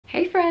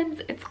Hey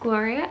friends, it's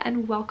Gloria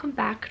and welcome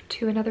back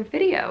to another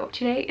video.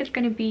 Today is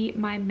going to be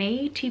my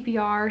May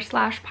TBR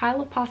slash pile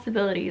of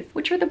possibilities,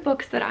 which are the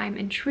books that I'm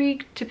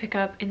intrigued to pick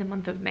up in the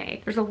month of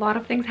May. There's a lot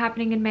of things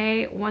happening in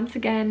May once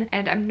again,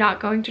 and I'm not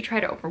going to try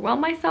to overwhelm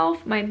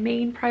myself. My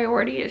main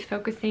priority is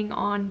focusing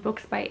on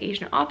books by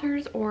Asian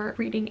authors or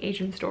reading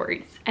Asian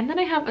stories. And then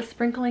I have a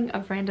sprinkling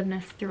of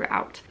randomness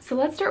throughout. So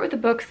let's start with the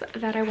books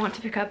that I want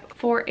to pick up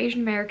for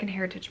Asian American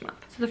Heritage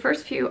Month. So the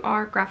first few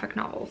are graphic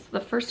novels. The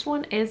first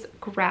one is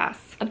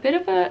a bit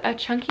of a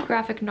chunky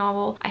graphic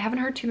novel. I haven't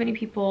heard too many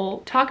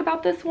people talk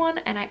about this one,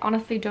 and I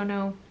honestly don't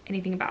know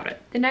anything about it.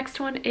 The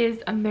next one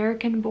is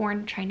American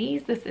Born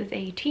Chinese. This is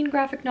a teen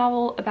graphic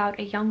novel about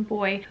a young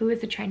boy who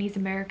is a Chinese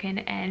American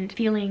and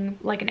feeling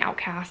like an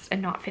outcast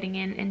and not fitting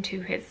into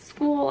his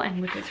school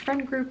and with his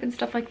friend group and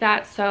stuff like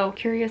that. So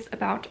curious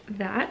about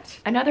that.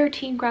 Another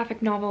teen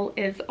graphic novel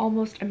is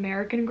Almost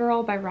American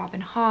Girl by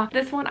Robin Ha.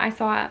 This one I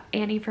saw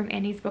Annie from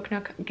Annie's Book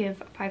Nook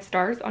give 5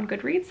 stars on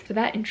Goodreads, so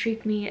that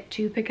intrigued me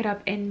to pick it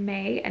up in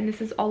May. And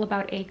this is all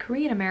about a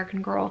Korean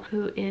American girl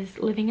who is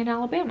living in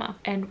Alabama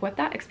and what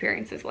that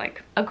experience is like.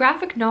 A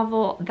graphic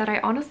novel that I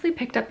honestly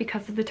picked up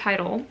because of the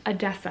title,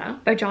 Odessa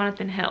by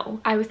Jonathan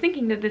Hill. I was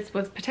thinking that this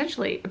was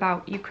potentially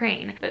about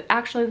Ukraine, but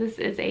actually this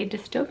is a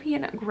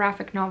dystopian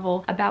graphic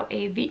novel about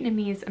a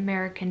Vietnamese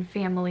American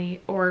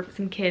family or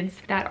some kids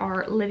that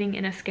are living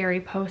in a scary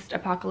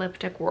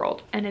post-apocalyptic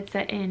world, and it's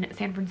set in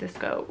San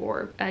Francisco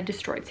or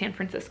destroyed San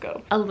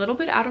Francisco. A little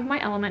bit out of my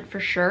element for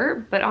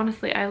sure, but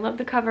honestly I love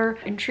the cover,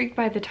 intrigued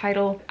by the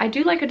title. I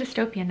do like a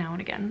dystopian now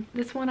and again.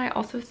 This one I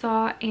also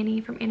saw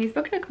Annie from Annie's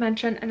Book Nook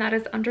mention, and that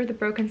is Under the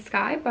Broken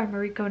Sky by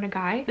Mariko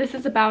Nagai. This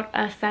is about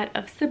a set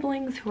of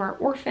siblings who are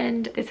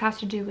orphaned. This has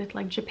to do with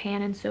like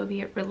Japan and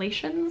Soviet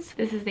relations.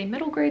 This is a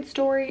middle grade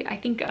story, I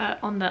think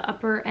on the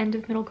upper end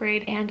of middle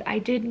grade, and I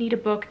did need a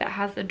book that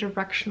has a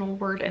directional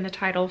word in the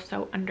title,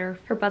 so under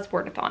her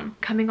buzzwordathon.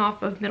 Coming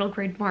off of middle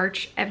grade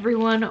March,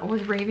 everyone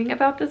was raving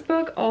about this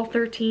book, All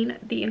 13,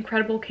 The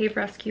Incredible Cave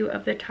Rescue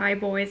of the Thai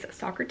Boys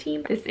Soccer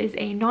Team. This is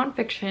a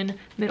nonfiction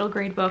middle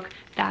grade book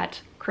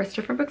that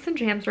Krista from Books and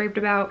Jams raved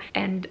about,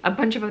 and a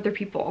bunch of other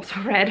people also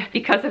read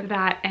because of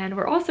that, and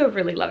we're also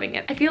really loving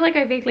it. I feel like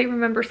I vaguely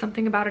remember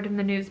something about it in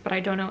the news, but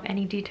I don't know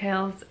any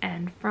details,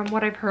 and from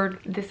what I've heard,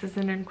 this is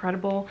an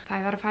incredible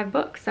 5 out of 5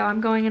 book, so I'm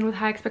going in with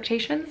high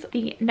expectations.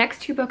 The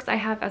next 2 books I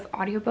have as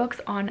audiobooks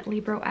on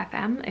Libro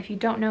FM. If you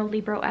don't know,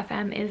 Libro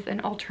FM is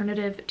an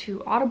alternative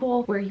to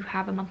Audible where you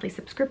have a monthly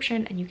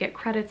subscription and you get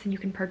credits and you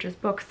can purchase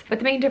books, but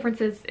the main difference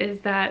is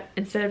that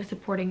instead of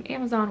supporting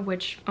Amazon,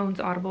 which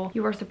owns Audible,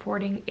 you are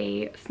supporting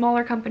a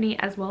smaller company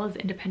as well as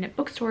independent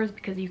bookstores,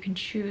 because you can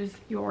choose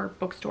your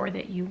bookstore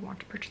that you want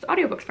to purchase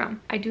audiobooks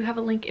from. I do have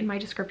a link in my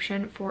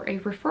description for a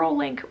referral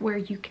link where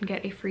you can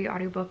get a free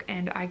audiobook,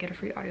 and I get a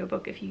free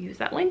audiobook if you use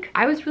that link.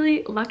 I was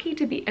really lucky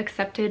to be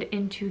accepted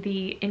into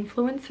the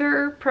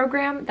influencer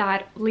program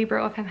that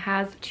Libro FM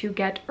has to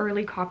get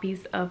early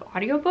copies of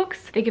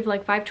audiobooks. They give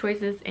like 5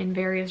 choices in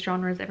various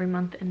genres every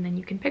month, and then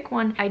you can pick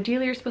one.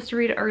 Ideally you're supposed to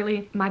read it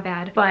early, my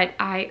bad, but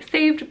I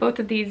saved both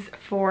of these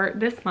for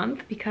this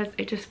month because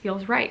it just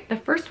feels right. The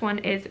first one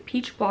is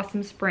Peach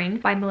Blossom Spring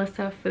by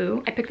Melissa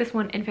Fu. I picked this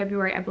one in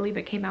February. I believe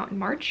it came out in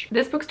March.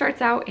 This book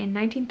starts out in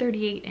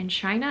 1938 in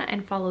China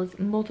and follows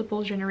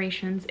multiple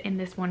generations in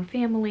this one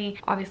family,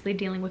 obviously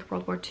dealing with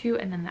World War II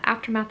and then the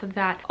aftermath of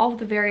that, all of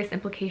the various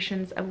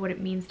implications of what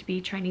it means to be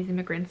Chinese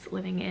immigrants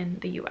living in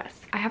the US.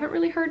 I haven't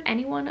really heard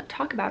anyone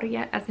talk about it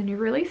yet as a new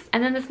release.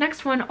 And then this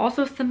next one,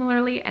 also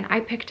similarly, and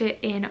I picked it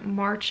in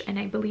March and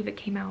I believe it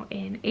came out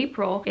in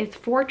April, is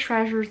Four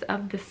Treasures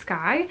of the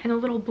Sky, and the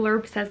little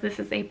blurb says this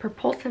is a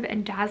propulsive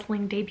and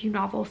dazzling debut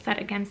novel set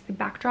against the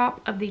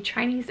backdrop of the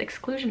Chinese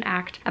Exclusion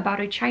Act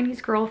about a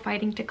Chinese girl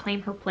fighting to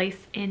claim her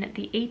place in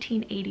the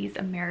 1880s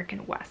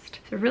American West.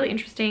 So really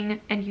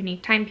interesting and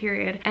unique time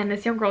period, and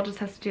this young girl just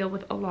has to deal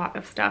with a lot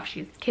of stuff.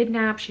 She's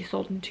kidnapped, she's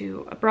sold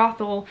into a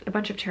brothel, a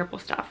bunch of terrible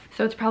stuff.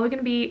 So it's probably going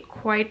to be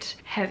quite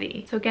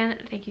heavy. So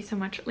again, thank you so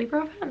much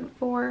Libro FM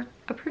for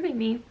approving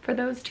me for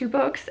those 2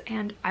 books,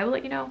 and I will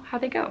let you know how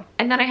they go.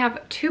 And then I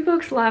have 2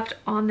 books left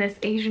on this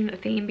Asian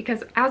theme,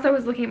 because as I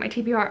was looking at my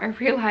TBR, I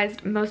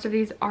realized most of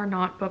these are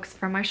not books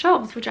from my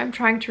shelves, which I'm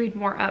trying to read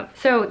more of.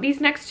 So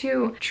these next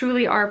 2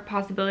 truly are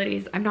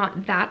possibilities. I'm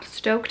not that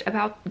stoked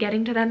about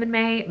getting to them in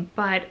May,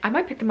 but I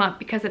might pick them up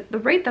because at the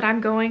rate that I'm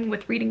going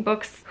with reading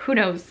books, who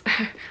knows?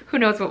 Who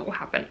knows what will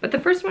happen. But the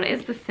first one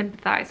is The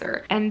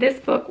Sympathizer, and this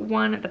book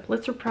won the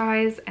Pulitzer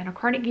Prize and a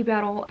Carnegie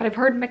Medal, but I've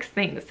heard mixed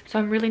things, so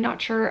I'm really not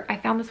sure.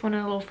 I found this one in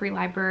a little free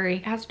library.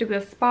 It has to do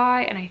with a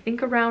spy, and I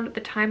think around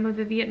the time of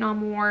the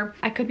Vietnam War.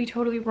 I could be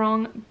totally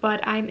wrong, but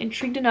I'm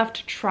intrigued enough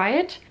to try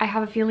it. I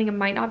have a feeling it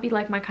might not be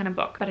like my kind of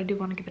book, but I do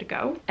want to give it a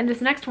go. And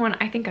this next one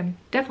I think I'm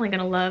definitely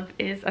gonna love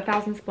is A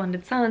Thousand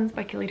Splendid Suns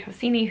by Khalid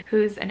Hosseini,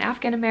 who's an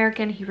Afghan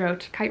American. He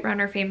wrote Kite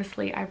Runner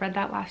famously. I read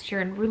that last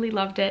year and really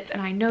loved it,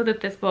 and I know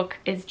that this book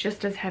is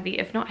just as heavy,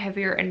 if not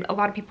heavier, and a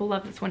lot of people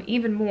love this one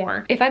even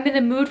more. If I'm in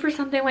the mood for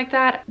something like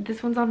that,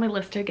 this one's on my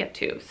list to get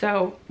to,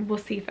 so we'll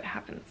see if it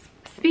happens.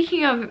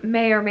 Speaking of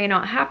may or may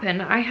not happen,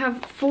 I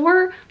have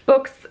 4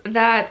 books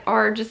that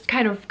are just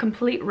kind of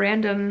complete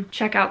random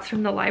checkouts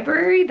from the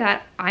library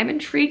that I'm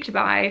intrigued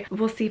by.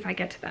 We'll see if I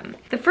get to them.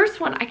 The first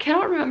one, I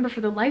cannot remember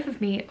for the life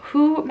of me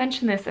who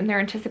mentioned this in their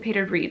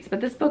anticipated reads,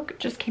 but this book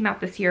just came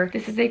out this year.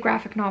 This is a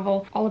graphic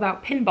novel all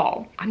about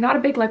pinball. I'm not a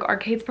big like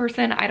arcades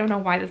person. I don't know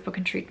why this book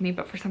intrigued me,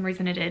 but for some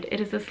reason it did.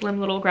 It is a slim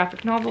little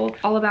graphic novel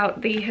all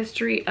about the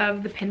history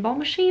of the pinball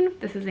machine.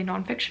 This is a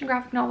nonfiction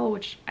graphic novel,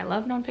 which I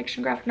love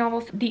nonfiction graphic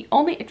novels. The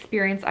only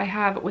experience I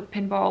have with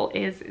pinball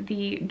is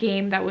the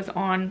game that was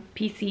on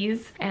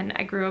PCs, and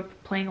I grew up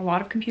playing a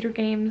lot of computer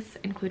games,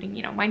 including,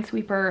 you know,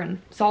 Minesweeper and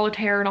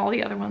Solitaire and all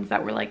the other ones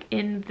that were like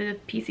in the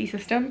PC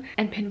system,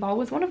 and pinball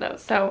was one of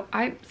those. So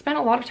I spent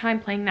a lot of time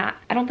playing that.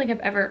 I don't think I've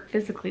ever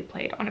physically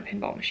played on a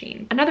pinball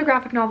machine. Another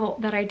graphic novel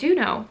that I do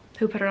know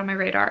who put it on my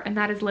radar, and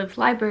that is Liv's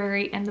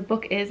Library, and the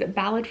book is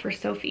Ballad for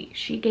Sophie.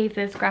 She gave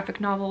this graphic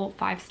novel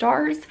 5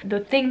 stars. The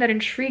thing that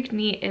intrigued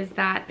me is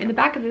that in the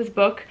back of this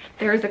book,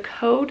 there is a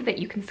code that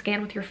you can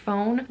scan with your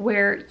phone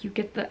where you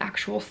get the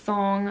actual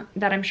song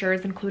that I'm sure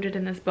is included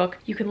in this book.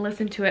 You can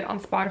listen to it on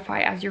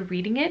Spotify as you're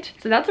reading it.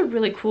 So that's a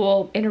really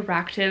cool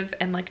interactive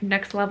and like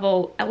next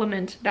level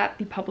element that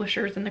the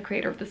publishers and the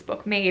creator of this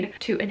book made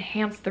to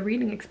enhance the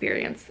reading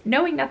experience.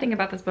 Knowing nothing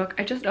about this book,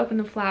 I just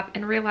opened the flap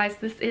and realized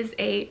this is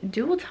a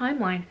dual timeline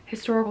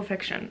historical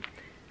fiction.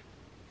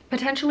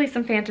 Potentially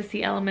some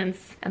fantasy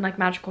elements and like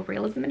magical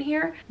realism in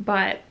here,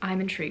 but I'm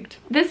intrigued.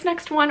 This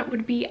next one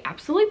would be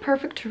absolutely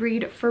perfect to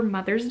read for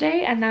Mother's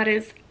Day, and that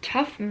is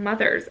Tough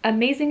Mothers,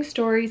 Amazing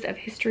Stories of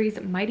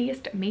History's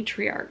Mightiest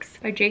Matriarchs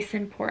by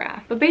Jason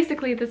Porath. But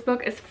basically this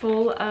book is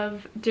full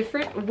of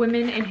different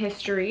women in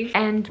history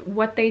and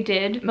what they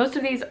did. Most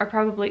of these are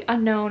probably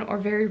unknown or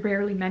very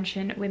rarely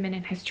mentioned women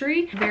in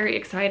history. Very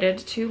excited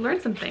to learn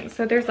some things.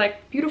 So there's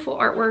like beautiful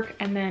artwork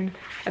and then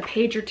a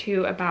page or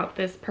 2 about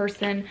this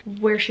person,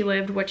 where she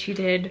lived, what she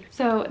did.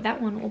 So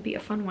that one will be a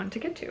fun one to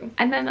get to.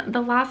 And then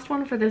the last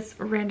one for this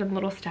random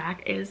little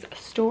stack is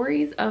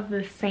Stories of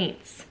the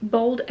Saints,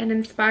 bold and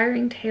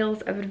inspiring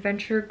tales of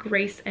adventure,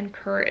 grace, and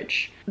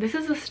courage. This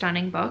is a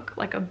stunning book,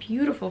 like a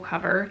beautiful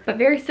cover, but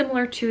very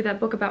similar to that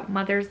book about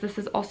mothers. This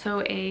is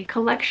also a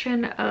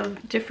collection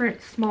of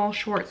different small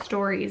short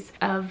stories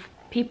of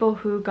people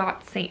who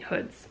got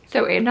sainthoods.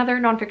 So another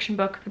nonfiction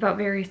book about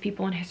various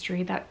people in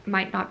history that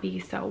might not be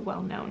so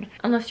well known,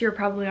 unless you're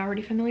probably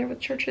already familiar with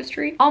church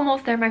history.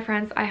 Almost there, my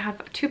friends. I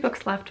have 2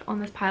 books left on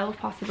this pile of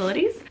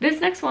possibilities. This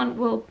next one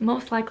will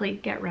most likely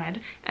get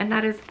read, and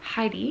that is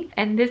Heidi.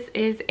 And this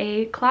is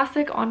a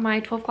classic on my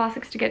 12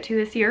 classics to get to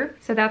this year,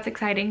 so that's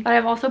exciting. But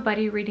I've also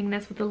buddy reading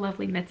this with the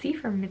lovely Mitzi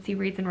from Mitzi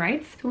Reads and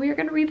Writes. So we are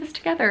going to read this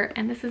together,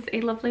 and this is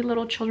a lovely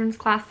little children's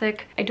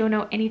classic. I don't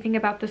know anything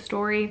about the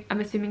story.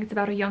 I'm assuming it's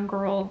about a young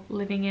girl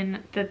living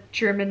in the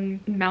German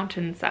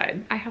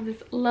mountainside. I have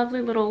this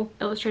lovely little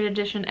illustrated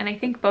edition, and I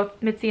think both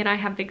Mitzi and I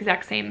have the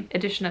exact same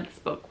edition of this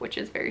book, which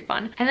is very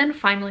fun. And then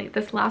finally,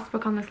 this last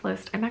book on this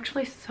list, I'm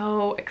actually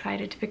so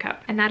excited to pick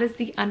up, and that is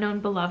The Unknown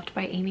Beloved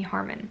by Amy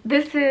Harmon.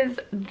 This is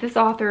this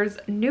author's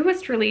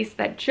newest release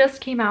that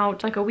just came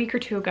out like a week or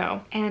 2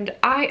 ago, and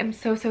I am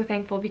so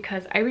thankful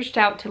because I reached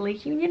out to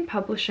Lake Union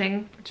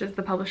Publishing, which is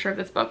the publisher of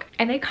this book,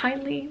 and they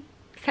kindly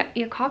sent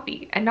me a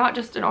copy, and not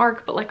just an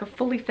ARC, but like a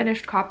fully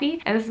finished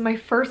copy. And this is my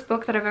first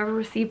book that I've ever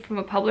received from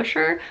a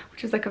publisher,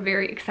 which is like a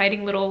very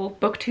exciting little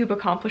booktube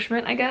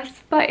accomplishment, I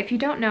guess. But if you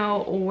don't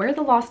know, Where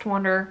the Lost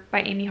Wander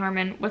by Amy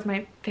Harmon was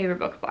my favorite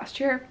book of last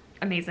year.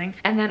 Amazing.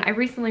 And then I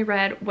recently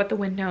read What the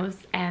Wind Knows,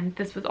 and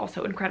this was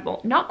also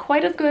incredible. Not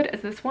quite as good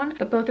as this one,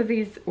 but both of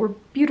these were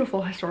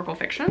beautiful historical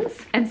fictions.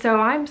 And so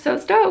I'm so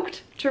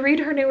stoked to read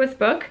her newest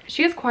book.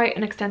 She has quite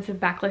an extensive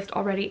backlist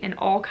already in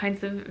all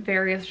kinds of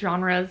various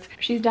genres.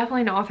 She's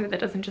definitely an author that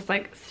doesn't just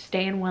like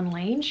stay in one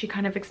lane. She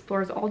kind of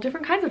explores all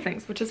different kinds of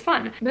things, which is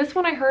fun. This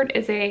one I heard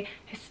is a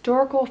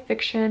historical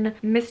fiction,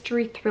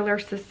 mystery thriller,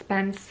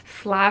 suspense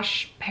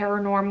slash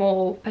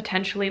paranormal,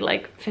 potentially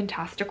like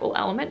fantastical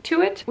element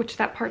to it, which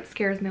that part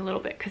scares me a little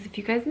bit, because if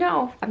you guys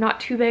know, I'm not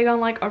too big on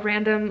like a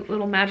random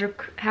little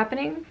magic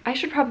happening. I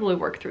should probably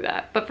work through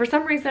that, but for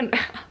some reason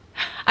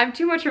I'm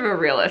too much of a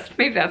realist.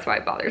 Maybe that's why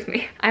it bothers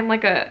me. I'm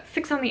like a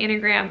 6 on the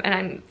Enneagram, and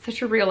I'm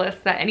such a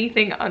realist that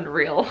anything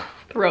unreal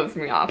throws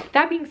me off.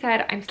 That being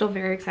said, I'm still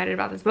very excited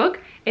about this book.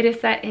 It is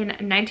set in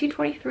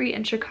 1923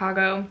 in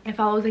Chicago. It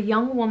follows a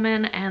young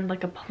woman and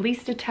like a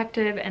police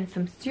detective and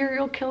some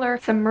serial killer,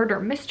 some murder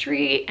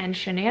mystery and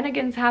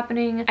shenanigans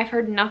happening. I've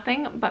heard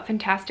nothing but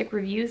fantastic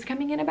reviews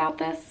coming in about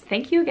this.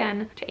 Thank you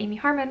again to Amy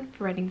Harmon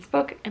for writing this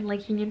book, and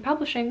Lake Union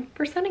Publishing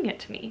for sending it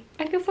to me.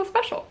 I feel so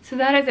special. So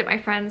that is it,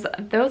 my friends.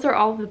 Those are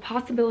all the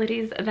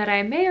possibilities that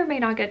I may or may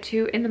not get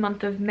to in the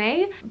month of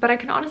May, but I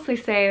can honestly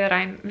say that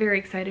I'm very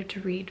excited to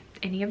read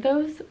any of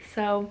those,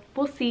 so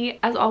we'll see.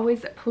 As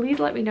always, please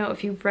let me know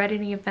if you've read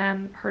any of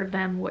them, heard of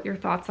them, what your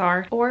thoughts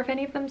are, or if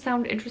any of them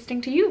sound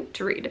interesting to you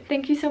to read.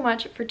 Thank you so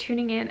much for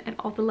tuning in and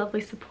all the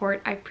lovely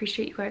support. I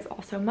appreciate you guys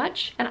all so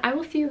much, and I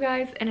will see you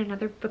guys in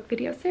another book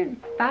video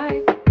soon.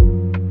 Bye!